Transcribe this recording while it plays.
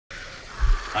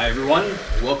Hi everyone,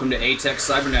 welcome to A-Tech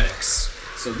Cybernetics.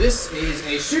 So this is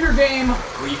a shooter game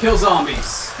where you kill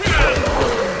zombies.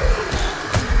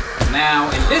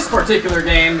 Now, in this particular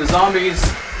game, the zombies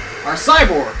are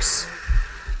cyborgs.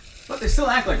 But they still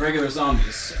act like regular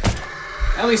zombies.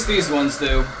 At least these ones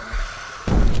do.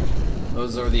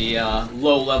 Those are the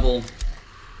low-level,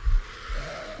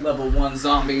 level 1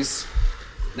 zombies.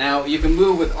 Now, you can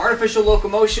move with artificial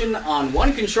locomotion on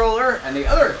one controller, and the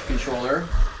other controller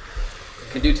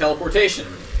can do teleportation.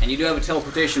 And you do have a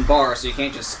teleportation bar, so you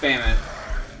can't just spam it.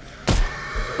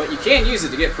 But you can use it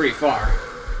to get pretty far.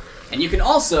 And you can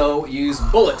also use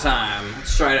bullet time.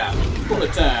 Let's try it out.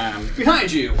 Bullet time.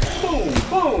 Behind you. Boom,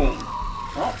 boom.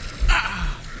 Oh.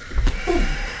 Boom.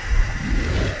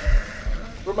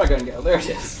 Where am I gonna go? There it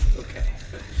is. Okay.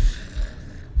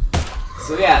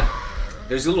 So yeah,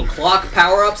 there's little clock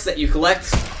power-ups that you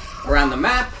collect around the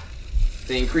map.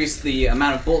 They increase the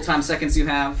amount of bullet time seconds you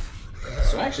have.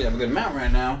 So I actually have a good amount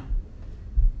right now.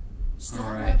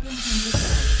 Alright.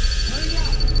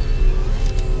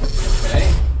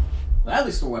 Okay. Well, at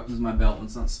least store weapons in my belt when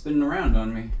it's not spinning around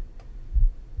on me.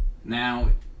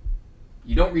 Now,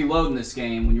 you don't reload in this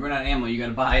game. When you run out of ammo, you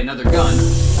gotta buy another gun.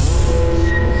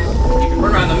 You can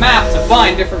run around the map to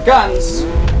find different guns,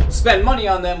 spend money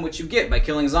on them, which you get by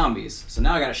killing zombies. So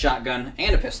now I got a shotgun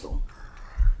and a pistol.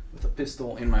 With a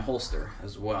pistol in my holster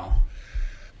as well.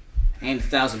 And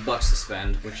 $1,000 to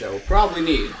spend, which I will probably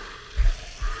need.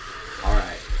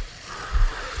 Alright.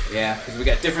 Yeah, because we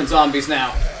got different zombies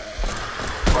now.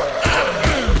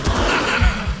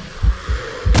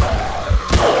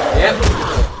 Yep.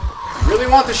 Really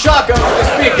want the shotgun for this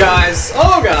big, guys.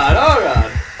 Oh god, oh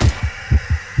god.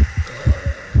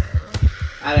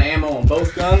 Out of ammo on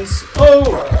both guns.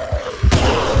 Oh!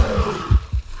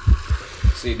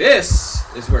 See, this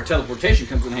is where teleportation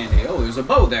comes in handy. Oh, there's a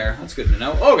bow there. That's good to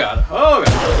know. Oh god. Oh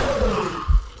god.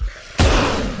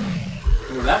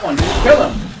 Ooh, that one didn't kill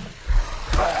him.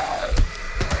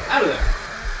 Out of there.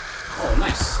 Oh,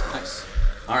 nice. Nice.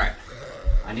 Alright.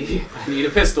 I need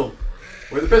a pistol.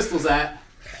 Where the pistol's at?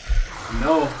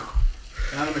 No.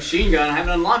 Not a machine gun. I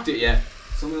haven't unlocked it yet.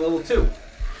 It's only level 2.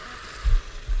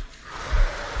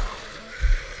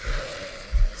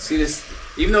 See this?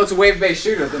 Even though it's a wave-based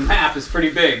shooter, the map is pretty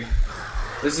big.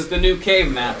 This is the new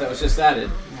cave map that was just added.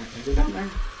 Oh, can I go down there?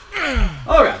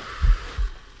 Oh god.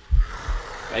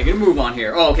 Gotta get a move on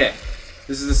here. Oh, okay.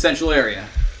 This is the central area.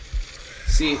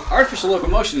 See, artificial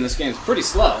locomotion in this game is pretty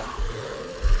slow.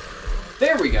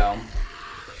 There we go.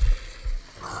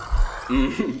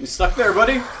 You stuck there,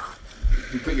 buddy?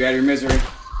 Let me put you out of your misery.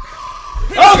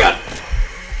 Oh god!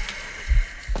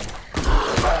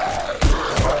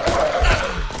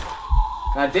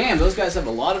 God damn, those guys have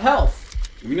a lot of health.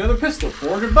 Give me another pistol,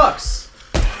 $400.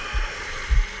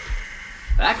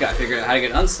 That guy figured out how to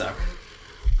get unstuck.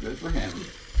 Good for him.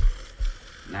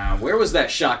 Now, where was that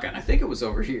shotgun? I think it was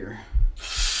over here.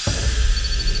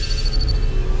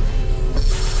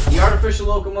 The artificial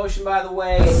locomotion, by the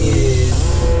way, is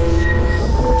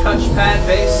touchpad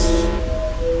based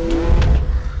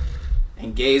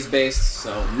and gaze based,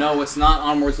 so no, it's not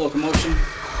onwards locomotion.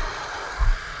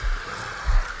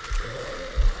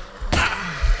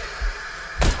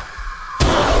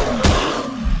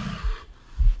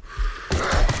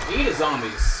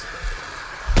 Zombies.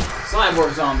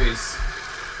 Cyborg zombies.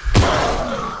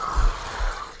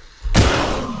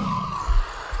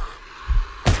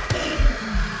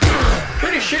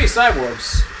 Pretty shitty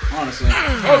cyborgs, honestly.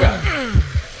 Oh god.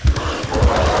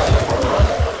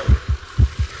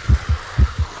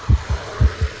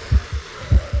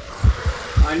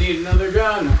 I need another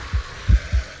gun.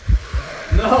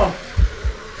 No.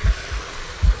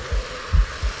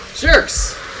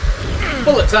 Jerks.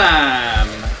 Bullet time.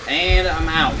 And I'm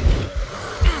out.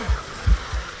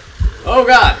 Oh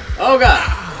god! Oh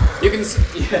god! You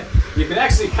can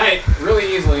actually kite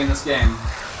really easily in this game.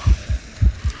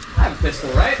 I have a pistol,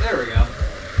 right? There we go.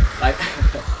 Like,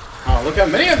 oh, look how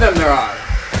many of them there are!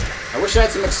 I wish I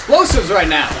had some explosives right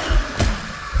now.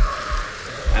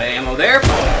 Got ammo there.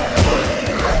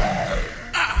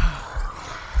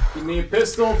 Give me a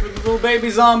pistol for the little baby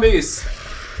zombies.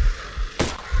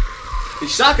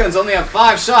 These shotguns only have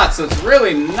 5 shots, so it's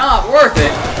really not worth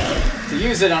it to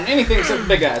use it on anything except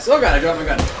big guys. Oh god, I dropped my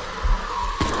gun.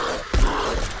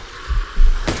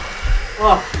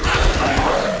 Oh.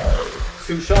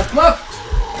 2 shots left.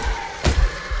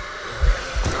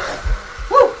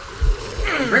 Woo!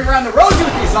 Bring around the rosy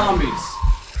with these zombies.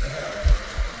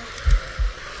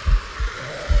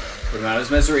 Put him out of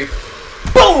his misery.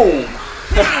 Boom!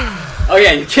 Oh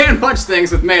yeah, you can punch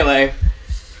things with melee.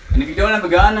 And if you don't have a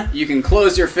gun, you can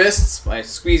close your fists by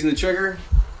squeezing the trigger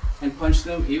and punch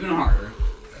them even harder.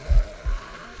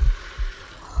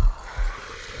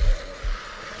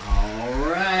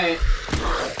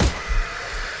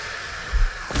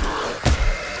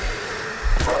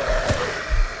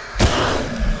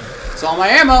 That's all my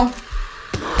ammo.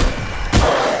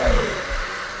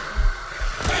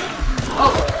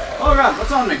 Oh god,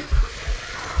 what's on me?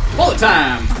 Bullet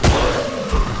time!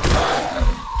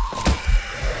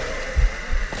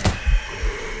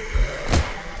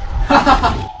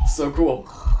 So cool.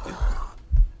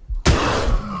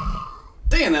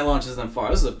 Damn, that launches them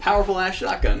far. This is a powerful ass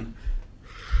shotgun.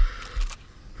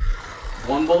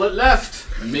 One bullet left.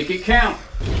 Make it count.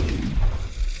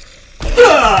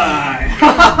 Die!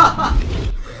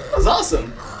 That was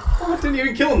awesome. Oh, I didn't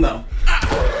even kill him though.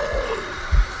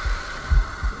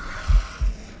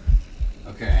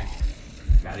 Okay.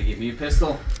 Gotta get me a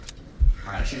pistol.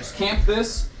 Alright, I should just camp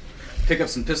this. Pick up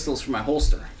some pistols for my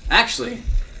holster. Actually,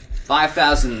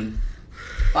 5,000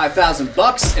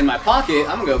 bucks in my pocket.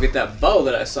 I'm gonna go get that bow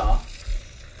that I saw.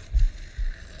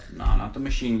 No, not the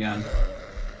machine gun.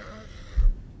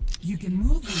 You can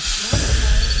move these.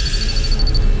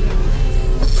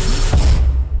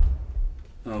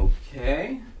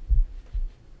 Okay.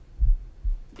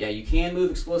 Yeah, you can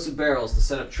move explosive barrels to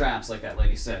set up traps, like that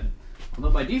lady said. Although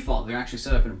by default, they're actually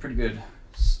set up in a pretty good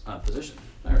position.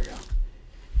 There we go.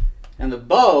 And the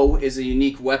bow is a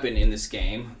unique weapon in this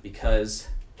game because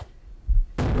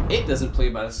it doesn't play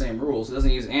by the same rules. It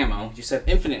doesn't use ammo. You just have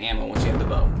infinite ammo once you have the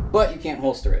bow. But you can't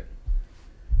holster it.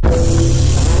 I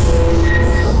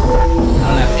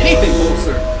don't have anything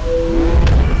holstered.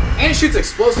 And it shoots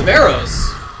explosive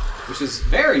arrows, which is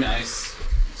very nice.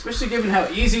 Especially given how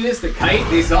easy it is to kite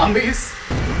these zombies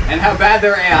and how bad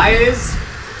their AI is.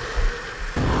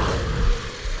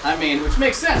 I mean, which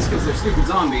makes sense because they're stupid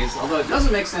zombies, although it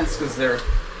doesn't make sense because they're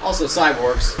also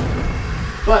cyborgs.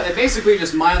 But they basically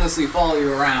just mindlessly follow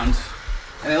you around,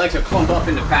 and they like to clump up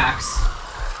into packs.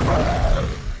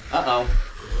 Uh-oh.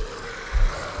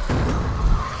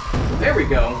 There we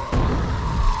go.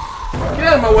 Get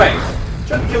out of my way.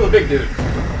 Try to kill a big dude.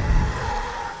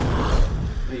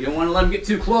 But you don't want to let him get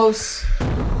too close,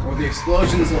 or the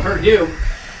explosions will hurt you.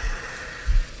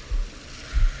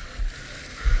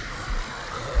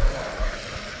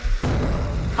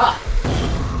 Ha!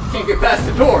 Can't get past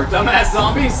the door, dumbass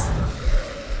zombies.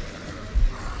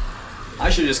 I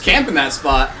should just camp in that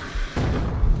spot.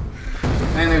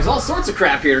 Man, there's all sorts of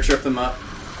crap here to trip them up.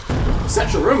 The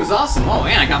central room is awesome. Oh,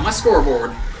 and I got my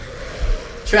scoreboard.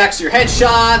 Tracks your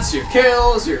headshots, your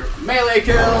kills, your melee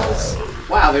kills.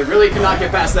 Wow, they really cannot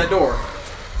get past that door.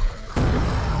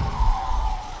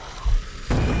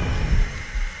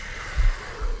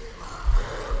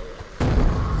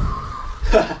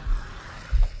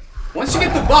 Once you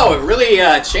get the bow, it really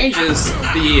changes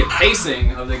the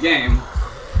pacing of the game.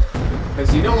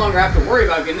 Because you no longer have to worry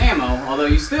about getting ammo, although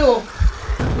you still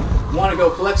want to go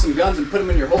collect some guns and put them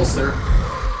in your holster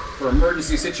for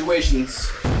emergency situations.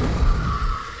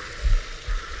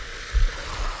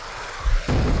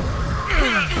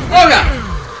 Oh god!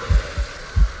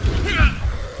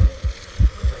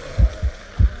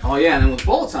 Oh yeah, and then with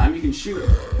bullet time you can shoot a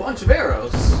bunch of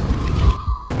arrows.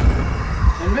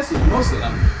 And miss with most of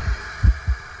them.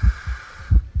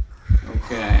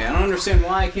 Okay, I don't understand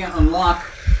why I can't unlock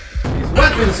these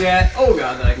weapons yet. Oh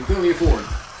god, that I can clearly afford.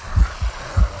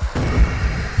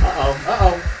 Uh-oh,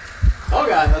 uh-oh. Oh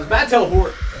god, that was a bad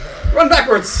teleport. Run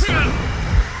backwards!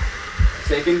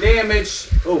 Taking damage.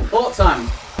 Oh, bullet time.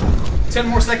 10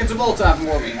 more seconds of bullet time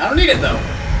for me. I don't need it though.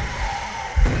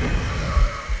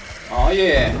 Oh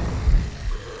yeah.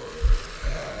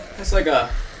 That's like a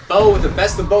bow with the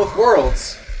best of both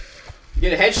worlds. You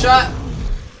get a headshot,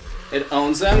 it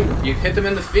owns them. You hit them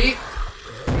in the feet,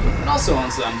 it also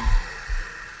owns them.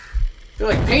 They're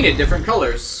like painted different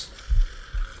colors.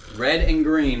 Red and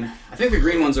green. I think the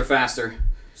green ones are faster.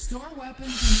 Store weapons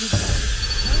in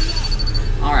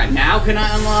the Alright, now can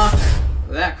I unlock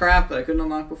that crap that I couldn't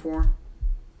unlock before?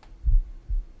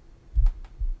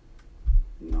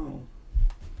 No.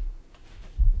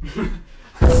 Not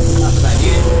that I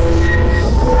need it.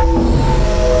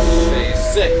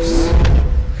 Phase 6.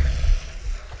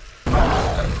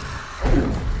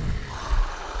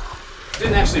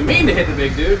 Didn't actually mean to hit the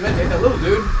big dude, meant to hit that little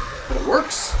dude, but it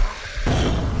works.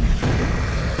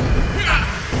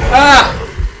 Ah!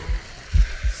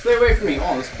 Stay away from me.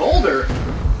 Oh, this boulder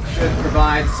should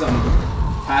provide some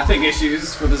pathing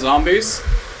issues for the zombies.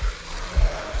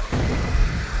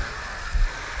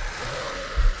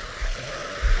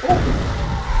 Oh.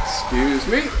 Excuse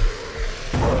me.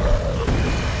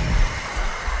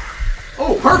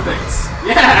 Oh, perfect!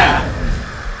 Yeah!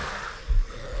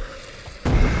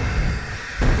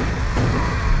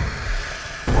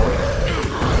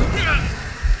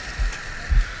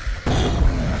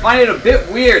 I find it a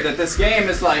bit weird that this game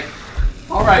is like,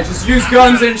 alright, just use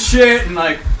guns and shit, and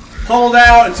like, hold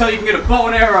out until you can get a bow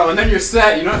and arrow, and then you're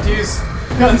set. You don't have to use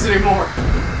guns anymore.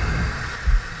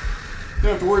 You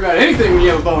don't have to worry about anything when you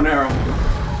have a bow and arrow.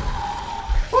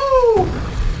 Woo!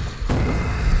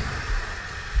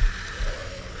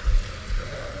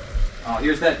 Oh,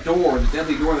 here's that door, the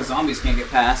deadly door the zombies can't get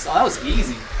past. Oh, that was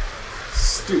easy.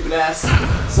 Stupid ass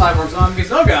cyborg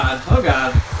zombies. Oh god, oh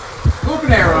god.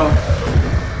 Open arrow.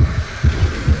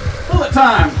 Bullet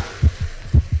time.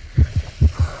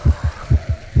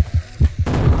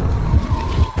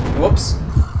 Whoops.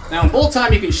 Now in bullet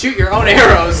time you can shoot your own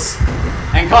arrows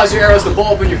and cause your arrows to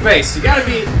blow up in your face. You gotta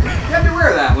be aware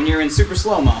of that when you're in super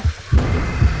slow-mo.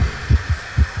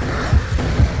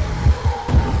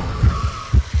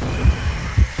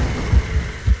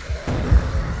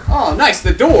 Oh, nice,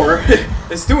 the door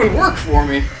is doing work for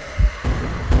me.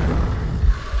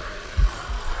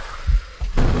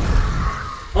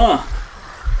 Huh.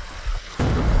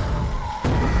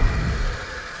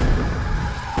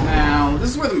 Now, this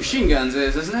is where the machine guns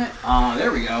is, isn't it?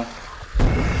 There we go.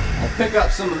 I'll pick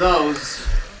up some of those.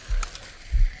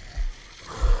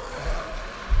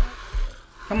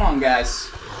 Come on,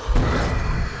 guys.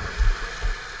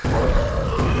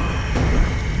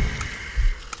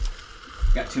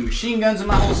 Got 2 machine guns in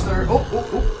my holster. Oh, oh,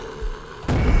 oh.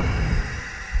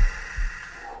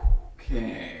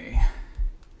 Okay.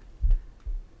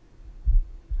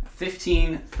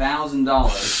 $15,000.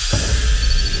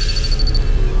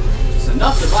 It's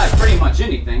enough to buy pretty much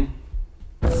anything.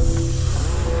 But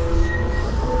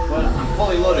I'm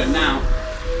fully loaded now.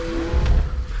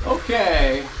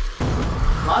 Okay.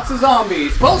 Lots of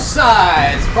zombies. Both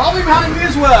sides. Probably behind me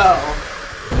as well.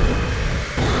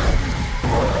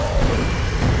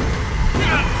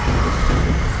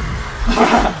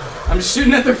 I'm just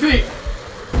shooting at their feet.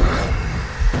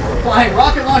 Applying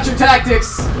rocket launcher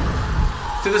tactics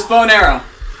to this bow and arrow.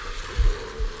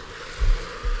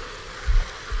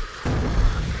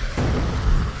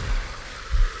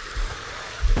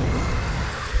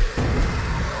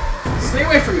 Stay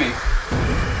away from me.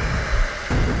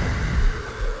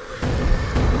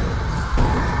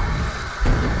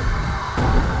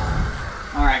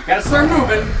 Alright, gotta start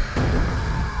moving.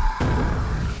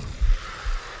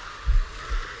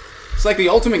 It's like the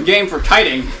ultimate game for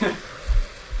kiting.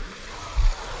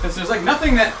 Because there's like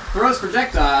nothing that throws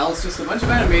projectiles, just a bunch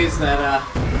of enemies that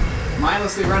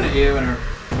mindlessly run at you and are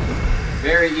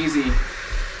very easy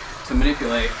to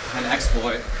manipulate and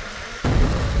exploit.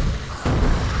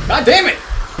 God damn it!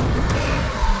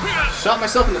 Shot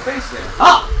myself in the face there.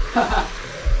 Ah!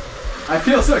 I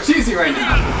feel so cheesy right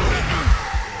now.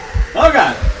 Oh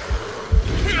god!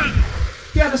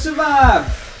 Gotta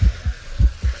survive!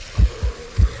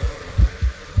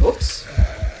 Oops.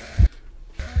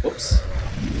 Oops.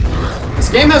 This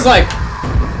game has like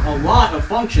a lot of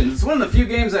functions. It's one of the few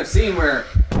games I've seen where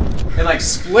it like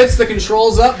splits the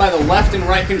controls up by the left and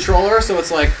right controller. So it's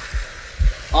like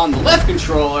on the left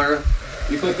controller,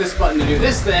 you click this button to do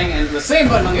this thing, and the same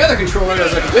button on the other controller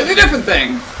does a completely different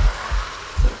thing.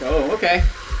 It's like, oh, okay.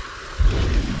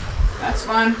 That's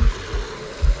fine.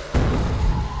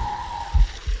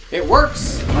 It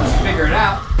works once you figure it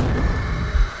out.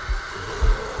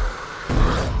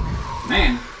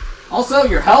 Man. Also,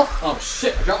 your health... Oh,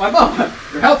 shit. I dropped my bow.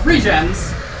 Your health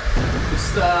regens.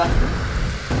 Just,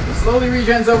 slowly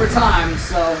regens over time,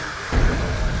 so...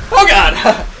 Oh,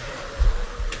 God!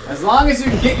 As long as you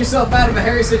can get yourself out of a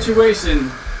hairy situation,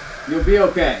 you'll be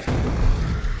okay.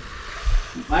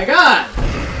 My God!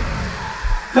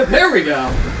 There we go.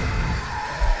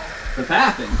 The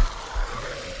pathing.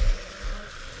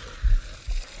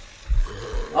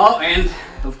 Oh, and,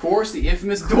 of course, the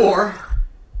infamous door.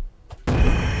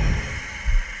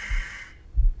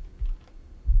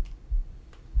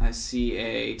 I see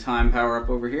a time power-up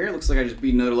over here. Looks like I just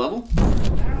beat another level.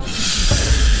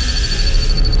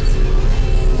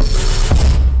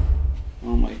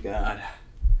 Oh my god.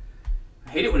 I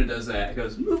hate it when it does that. It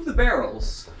goes, move the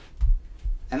barrels.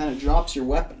 And then it drops your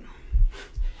weapon.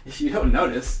 If you don't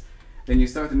notice, then you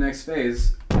start the next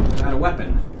phase without a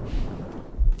weapon.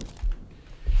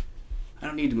 I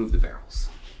don't need to move the barrels.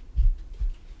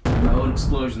 My own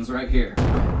explosion's right here.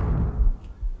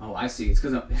 Oh, I see. It's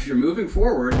because if you're moving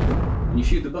forward and you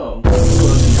shoot the bow, it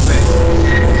explodes in your face.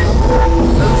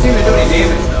 Doesn't seem to do any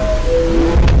damage, though.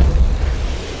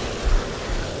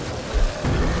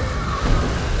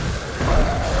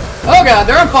 Oh god,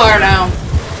 they're on fire now!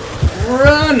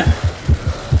 Run!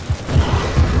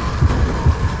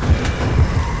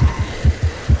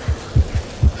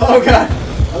 Oh god,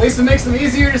 at least it makes them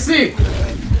easier to see.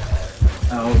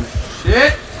 Oh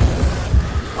shit!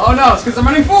 Oh no, it's because I'm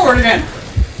running forward again!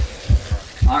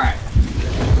 Alright.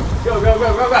 Go, go,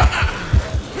 go, go, go!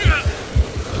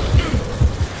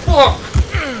 Fuck!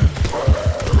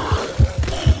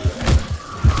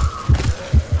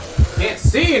 Can't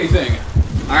see anything.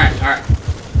 Alright, alright.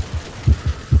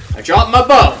 I dropped my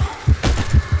bow.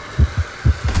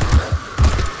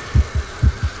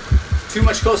 Too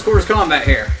much close quarters combat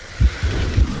here.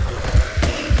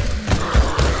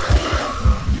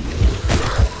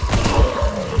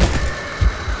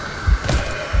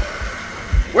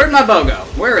 Where'd my bow go?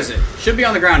 Where is it? Should be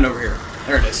on the ground over here.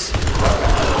 There it is.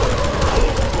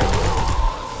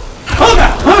 Oh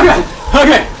god! Oh god!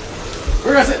 Okay!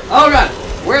 Where is it? Oh god!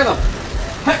 Where the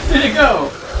heck did it go?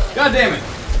 God damn it.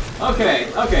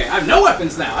 Okay, okay. I have no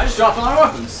weapons now. I just dropped all my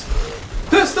weapons.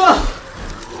 Pistol!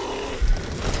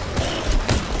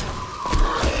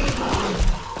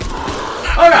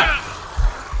 Oh god!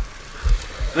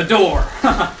 The door.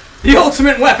 The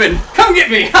ultimate weapon. Come get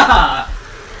me! Haha!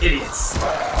 Idiots.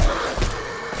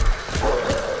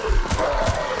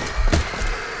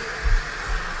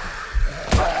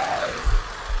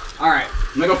 Alright,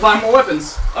 I'm gonna go find more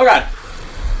weapons. Oh god.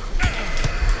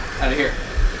 Out of here.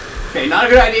 Okay, not a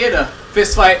good idea to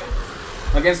fist fight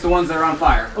against the ones that are on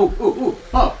fire. Ooh, ooh, ooh.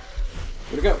 Oh.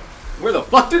 Where'd it go? Where the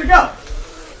fuck did it go?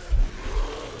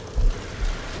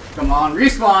 Come on,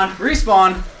 respawn,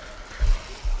 respawn.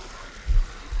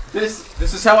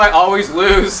 This is how I always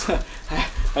lose.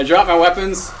 I drop my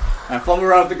weapons, I fumble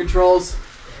around with the controls,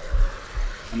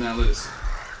 and then I lose.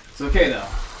 It's okay though.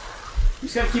 You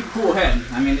just gotta keep a cool head.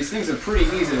 I mean, these things are pretty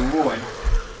easy to avoid.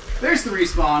 There's the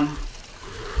respawn.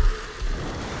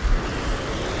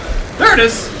 There it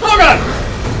is! Oh god!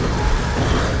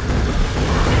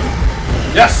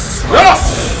 Yes!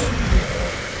 Yes!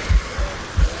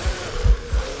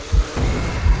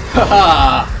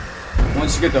 Haha!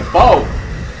 Once you get the bow,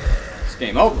 it's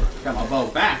game over. Got my bow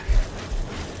back.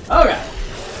 Oh god!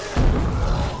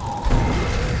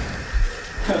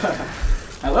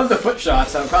 I love the foot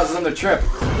shots, how it causes them to trip.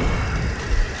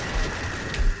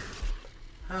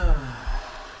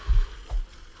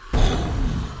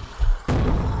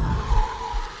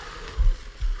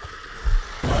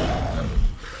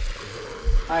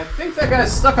 I think that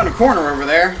guy's stuck on a corner over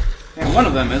there, and one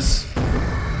of them is.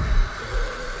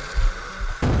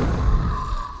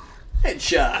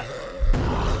 Headshot.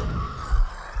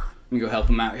 Let me go help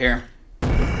him out here.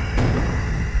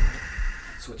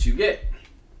 That's what you get.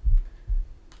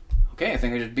 Okay, I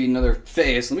think I just beat another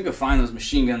phase. Let me go find those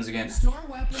machine guns again. Store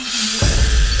weapons.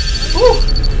 Woo!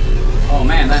 Oh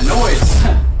man, that noise!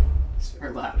 It's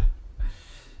very loud.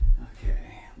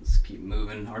 Okay, let's keep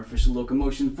moving. Artificial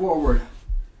locomotion forward.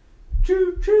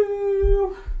 Choo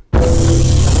choo!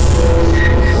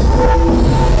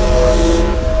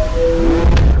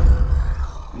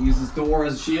 Use this door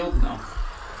as a shield? No.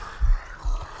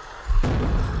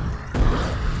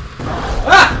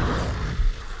 Ah!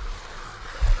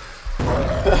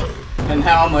 And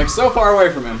now I'm like so far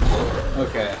away from him.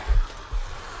 Okay.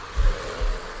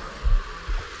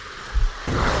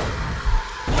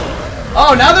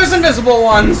 Oh, now there's invisible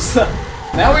ones!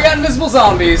 Now we got invisible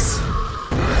zombies.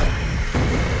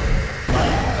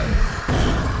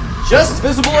 Just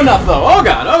visible enough though. Oh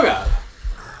god, oh god.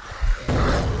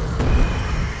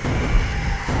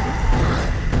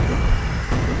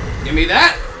 Give me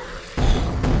that.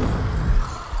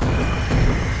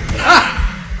 Ah!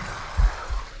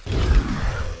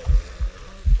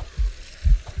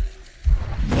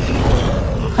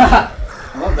 Haha!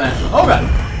 I love that. Oh god!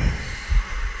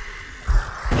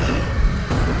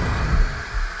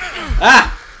 Ah!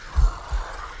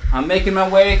 I'm making my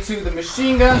way to the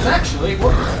machine guns. Actually,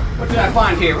 what did I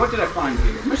find here? What did I find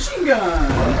here? Machine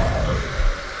gun!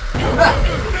 Ah!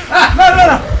 Ah! No, no,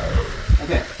 no!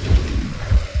 Okay.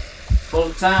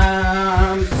 Full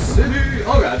time city.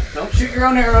 Oh god! Don't shoot your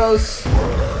own arrows.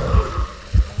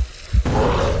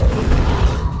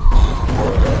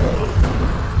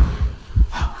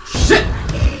 Shit!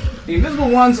 The invisible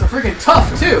ones are freaking tough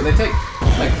too. They take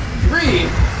like 3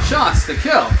 shots to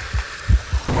kill.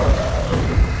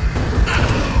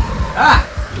 Ah!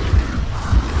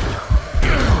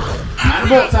 Out of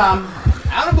bolt time.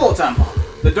 Out of bolt time.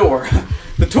 The door.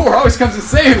 The door always comes to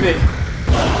save me.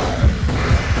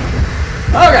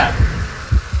 Oh god!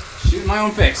 Shooting my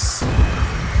own face.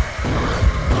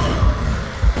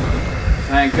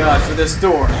 Thank God for this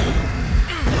door.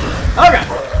 Oh god!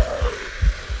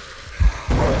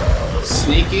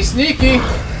 Sneaky, sneaky.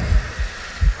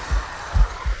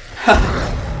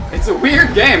 It's a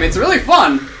weird game. It's really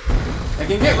fun. It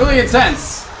can get really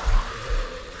intense.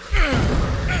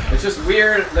 It's just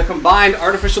weird, the combined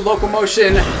artificial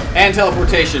locomotion and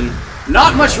teleportation.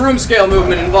 Not much room scale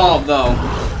movement involved, though.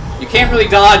 You can't really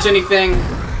dodge anything.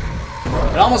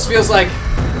 It almost feels like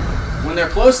when they're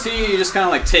close to you, you just kind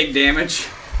of like take damage,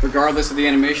 regardless of the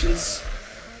animations.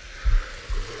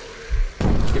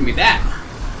 Give me that.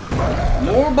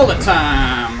 More bullet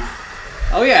time.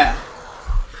 Oh yeah.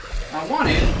 I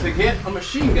wanted to get a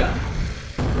machine gun.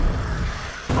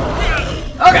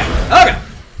 Okay, okay.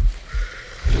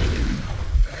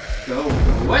 Go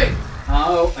away.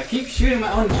 Oh, I keep shooting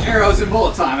my own arrows in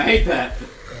bullet time. I hate that.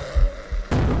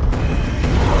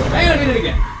 I'm gonna get it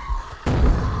again.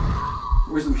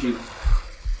 Where's the machine gun?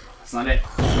 That's not it.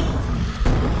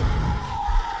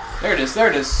 There it is, there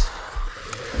it is.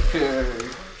 Okay.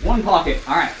 One pocket.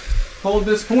 Alright. Hold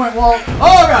this point while...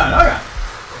 Oh god, oh god!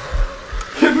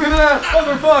 Give me that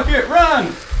other pocket,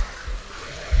 run!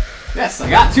 Yes, I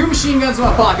got 2 machine guns in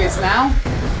my pockets now.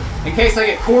 In case I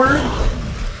get cornered.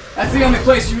 That's the only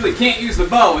place you really can't use the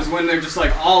bow, is when they're just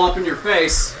like all up in your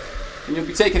face. And you'll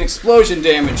be taking explosion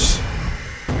damage.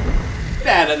 Get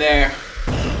out of there.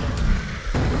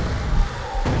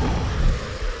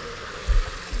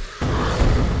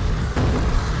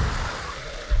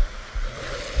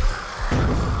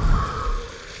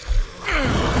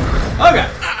 Okay.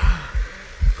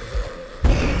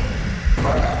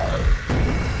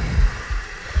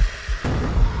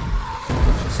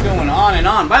 Just going on and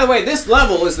on. By the way, this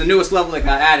level is the newest level that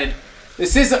got added.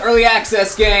 This is an early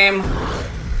access game.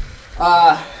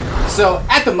 So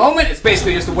at the moment, it's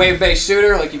basically just a wave-based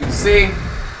shooter, like you can see.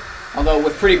 Although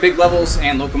with pretty big levels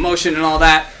and locomotion and all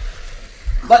that.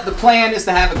 But the plan is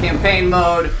to have a campaign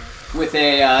mode with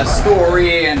a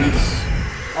story and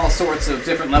all sorts of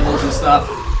different levels and stuff.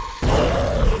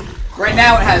 Right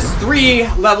now it has 3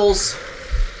 levels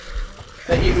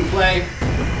that you can play.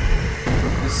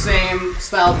 The same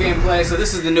style gameplay. So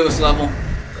this is the newest level,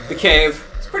 the cave.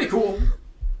 It's pretty cool.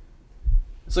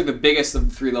 It's like the biggest of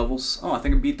the 3 levels. Oh, I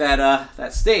think I beat that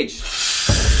that stage.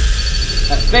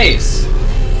 That phase.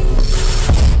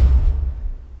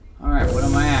 Alright, what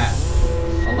am I at?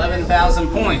 11,000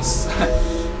 points.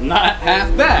 Not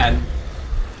half bad.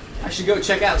 I should go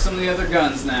check out some of the other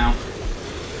guns now.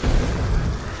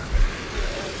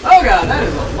 Oh god, that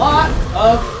is a lot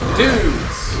of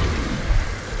dudes.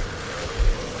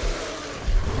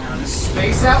 Now just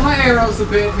space out my arrows a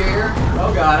bit here.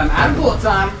 Oh god, I'm out of bullet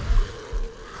time.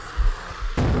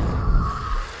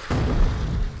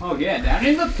 Oh yeah, down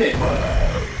in the pit.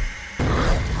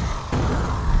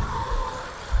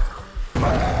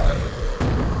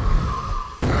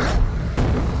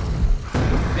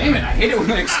 Damn it, I hate it when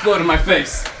they explode in my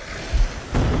face.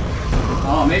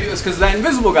 Oh, maybe it was because of that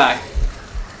invisible guy.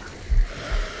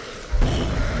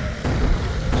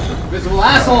 Invisible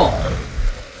asshole!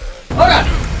 Oh god!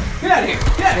 Get out of here!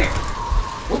 Get out of here!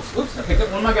 Whoops, whoops, I picked up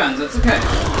one of my guns, that's okay.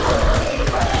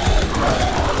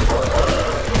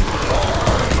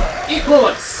 Eat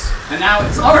bullets! And now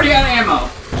it's already out of ammo.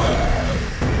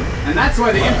 And that's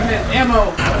why the infinite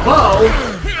ammo bow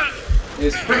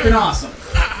is freaking awesome.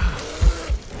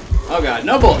 Oh god,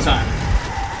 no bullet time.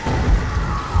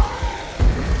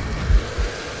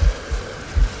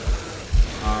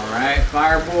 Alright,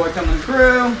 Fireboy coming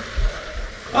through.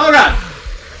 Oh god!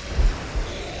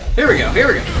 Here we go, here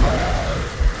we go.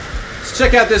 Let's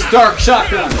check out this dark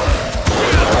shotgun.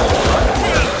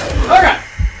 Oh god!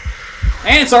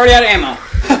 And it's already out of ammo.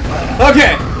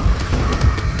 Okay.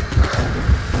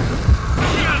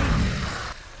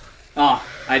 Oh,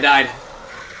 I died.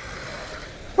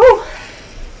 Whew.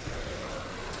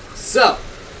 So,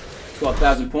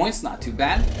 12,000 points, not too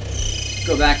bad.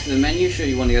 Go back to the menu, show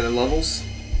you one of the other levels.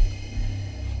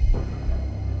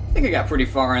 I think I got pretty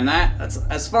far in that. That's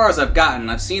as far as I've gotten.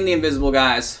 I've seen the invisible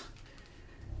guys,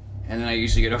 and then I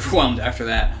usually get overwhelmed after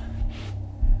that.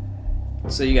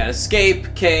 So you got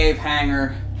escape, cave,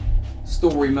 hangar,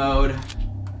 story mode.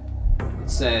 It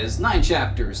says 9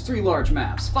 chapters, 3 large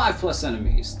maps, 5+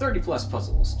 enemies, 30+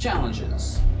 puzzles,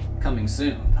 challenges. Coming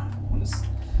soon. When it's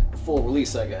a full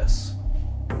release, I guess.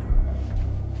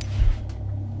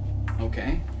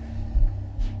 Okay.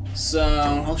 So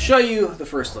I'll show you the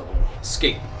first level.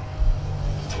 Escape.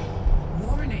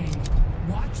 Warning.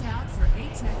 Watch out for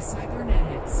A-Tech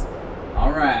Cybernetics.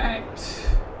 Alright.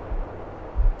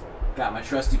 Got my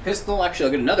trusty pistol. Actually,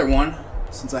 I'll get another one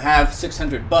since I have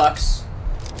 $600.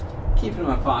 Keep it in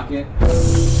my pocket. The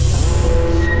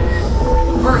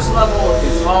first level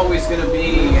is always going to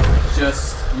be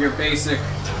just your basic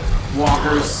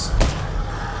walkers.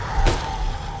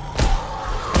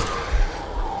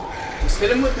 Just hit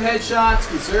them with the headshots,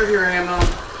 conserve your ammo.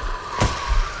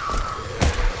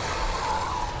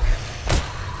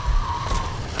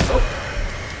 Oh.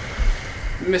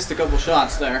 Missed a couple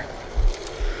shots there.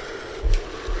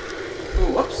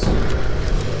 Ooh, whoops.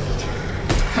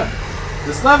 The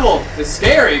This level is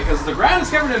scary because the ground is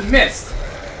covered in mist.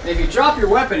 And if you drop your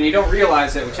weapon and you don't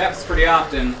realize it, which happens pretty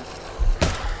often,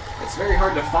 it's very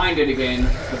hard to find it again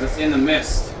because it's in the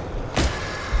mist.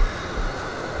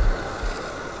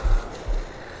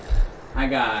 I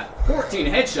got 14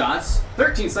 headshots,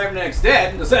 13 cybernetics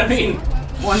dead. Does that mean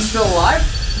one's still alive?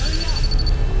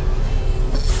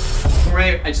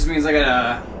 Right, it just means I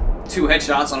got 2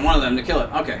 headshots on one of them to kill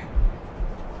it. Okay.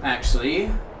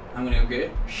 Actually, I'm gonna go get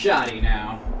shoddy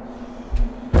now.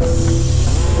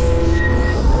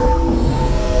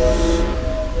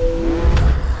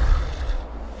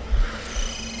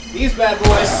 These bad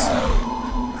boys.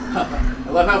 I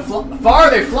love how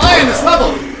far they fly in this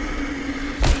level.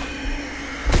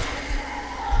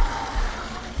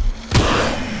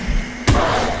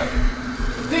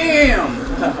 Damn!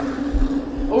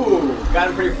 Ooh, got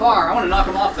him pretty far. I want to knock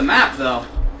him off the map, though.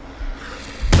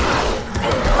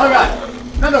 Oh god,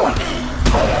 another one.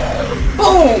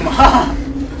 Boom! Ha!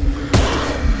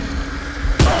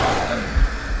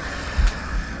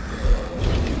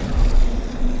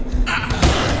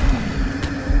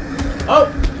 Oh,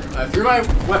 I threw my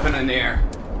weapon in the air.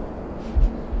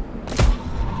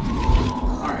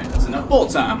 Alright, that's enough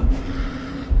bullet time.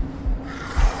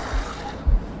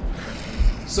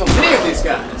 So many of these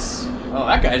guys. Oh,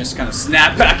 that guy just kind of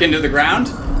snapped back into the ground.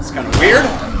 It's kind of weird.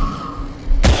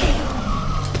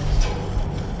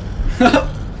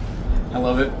 I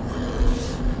love it.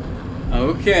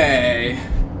 Okay.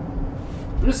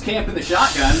 I'm just camping the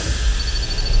shotgun.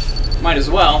 Might as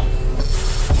well.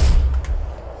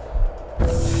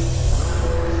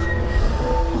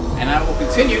 And I will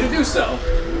continue to do so.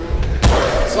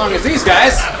 As long as these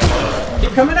guys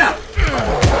keep coming out.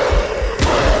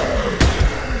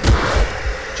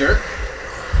 Jerk.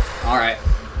 Alright.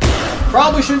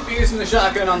 Probably shouldn't be using the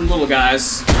shotgun on the little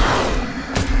guys.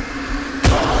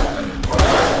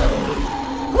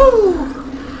 Woo!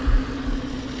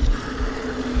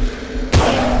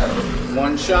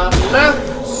 One shot left.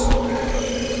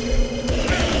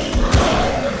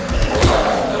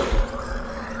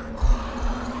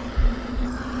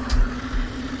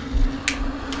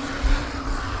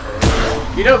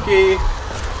 Okie dokie.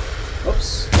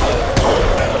 Oops.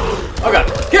 Oh god,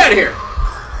 get out of here!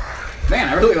 Man,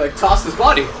 I really like tossed his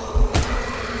body.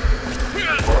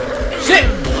 Shit!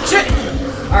 Shit!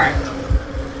 Alright.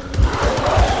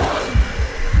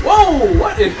 Whoa!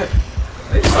 What did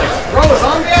they just like throw a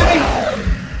zombie at me?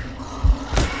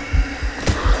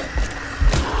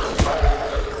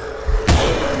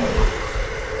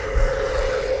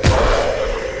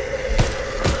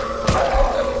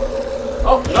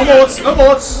 Oh, no bullets, no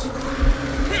bullets!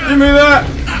 Give me that!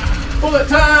 Bullet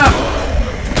time!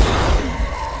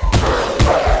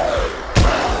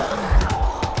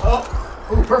 Oh,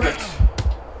 ooh, perfect.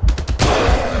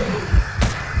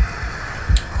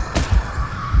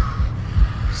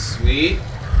 Sweet.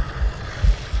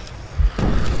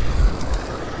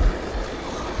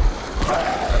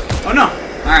 Oh no!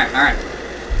 Alright, alright.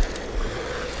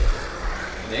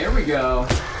 There we go.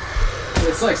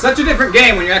 It's like such a different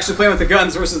game when you're actually playing with the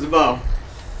guns versus the bow.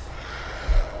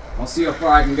 I'll see how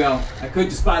far I can go. I could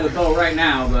just buy the bow right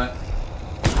now, but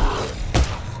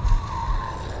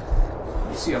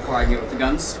we'll see how far I can get with the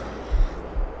guns.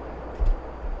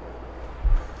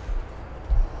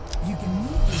 You can move.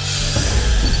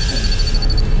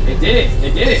 It did it!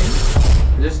 It did it!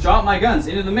 I just dropped my guns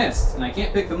into the mist, and I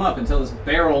can't pick them up until this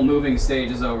barrel moving stage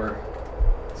is over.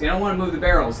 See, I don't want to move the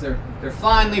barrels. They're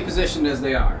finely positioned as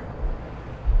they are.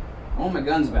 I want my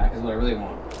guns back is what I really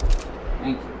want.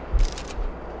 Thank you.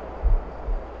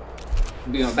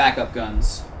 I'll be my backup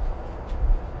guns.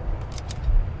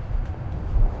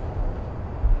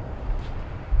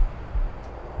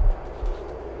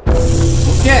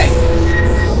 Okay.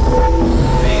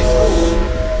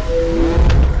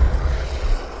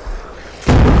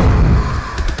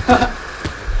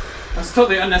 That's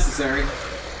totally unnecessary.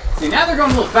 See, now they're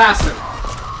going a little faster.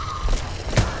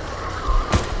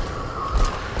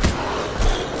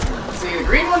 See, the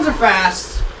green ones are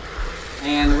fast,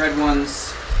 and the red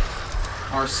ones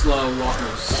are slow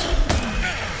walkers.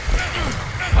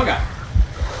 Okay.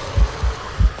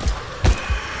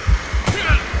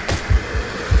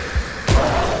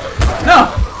 No!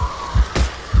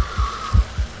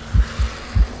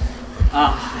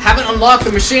 Haven't unlocked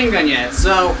the machine gun yet,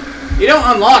 so you don't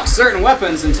unlock certain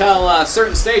weapons until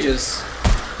certain stages.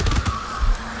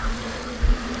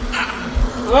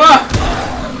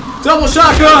 Double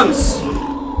shotguns!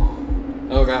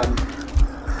 Oh god.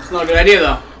 It's not a good idea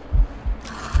though.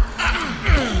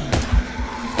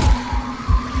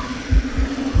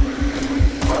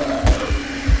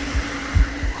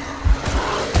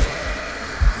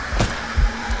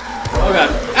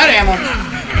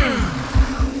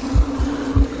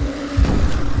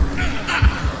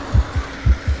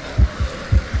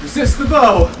 Resist the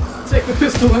bow. Take the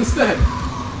pistol instead.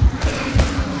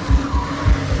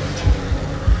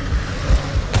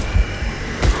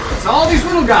 It's all these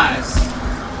little guys.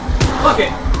 Fuck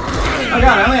it. Oh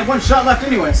god, I only have one shot left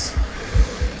anyways.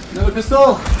 Another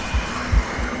pistol.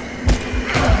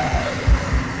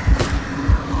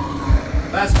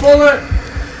 Last bullet.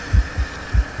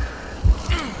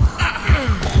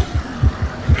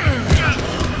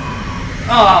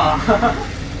 Oh.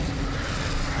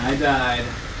 I died.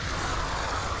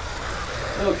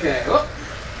 Okay. Oh.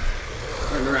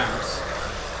 Turn around.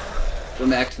 Go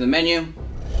back to the menu.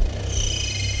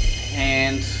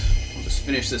 And we'll just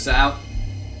finish this out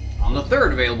on the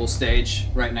third available stage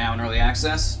right now in early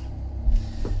access.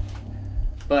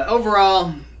 But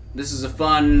overall, this is a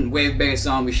fun wave-based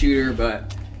zombie shooter,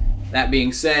 but that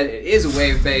being said, it is a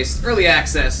wave-based early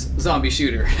access zombie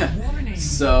shooter.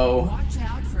 So Watch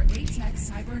out for A-Tech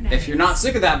Cybernetic. if you're not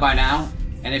sick of that by now,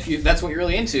 and if that's what you're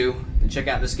really into, then check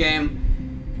out this game.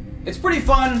 It's pretty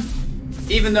fun,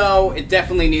 even though it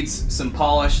definitely needs some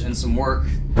polish and some work.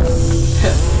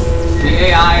 The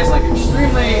AI is like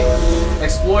extremely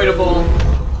exploitable,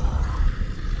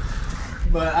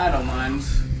 but I don't mind.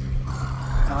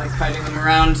 I like kiting them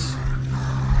around.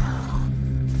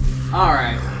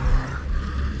 Alright.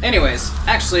 Anyways,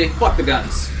 actually, fuck the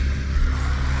guns.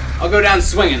 I'll go down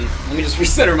swinging. Let me just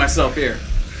recenter myself here.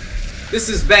 This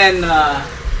has been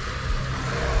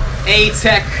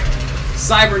A-Tech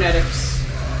Cybernetics.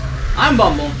 I'm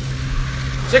Bumble.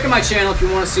 Check out my channel if you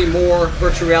want to see more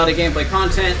virtual reality gameplay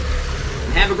content.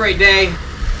 And have a great day.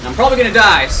 And I'm probably gonna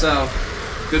die, so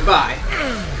goodbye.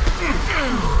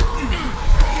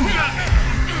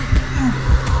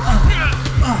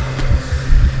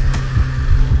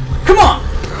 Come on!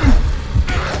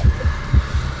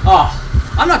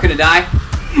 Oh, I'm not gonna die.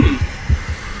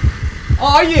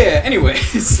 Oh yeah,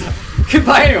 anyways.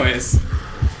 Goodbye anyways.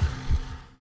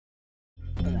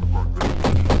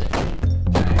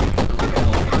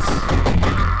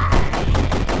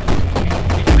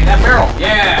 Give me that barrel,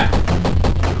 yeah!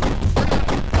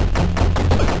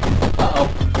 Uh-oh.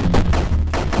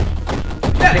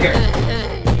 Get out of here!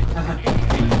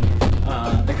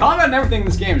 The combat and everything in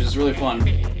this game is just really fun.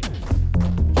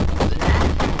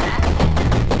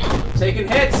 Taking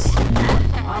hits!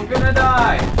 I'm gonna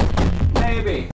die! Maybe.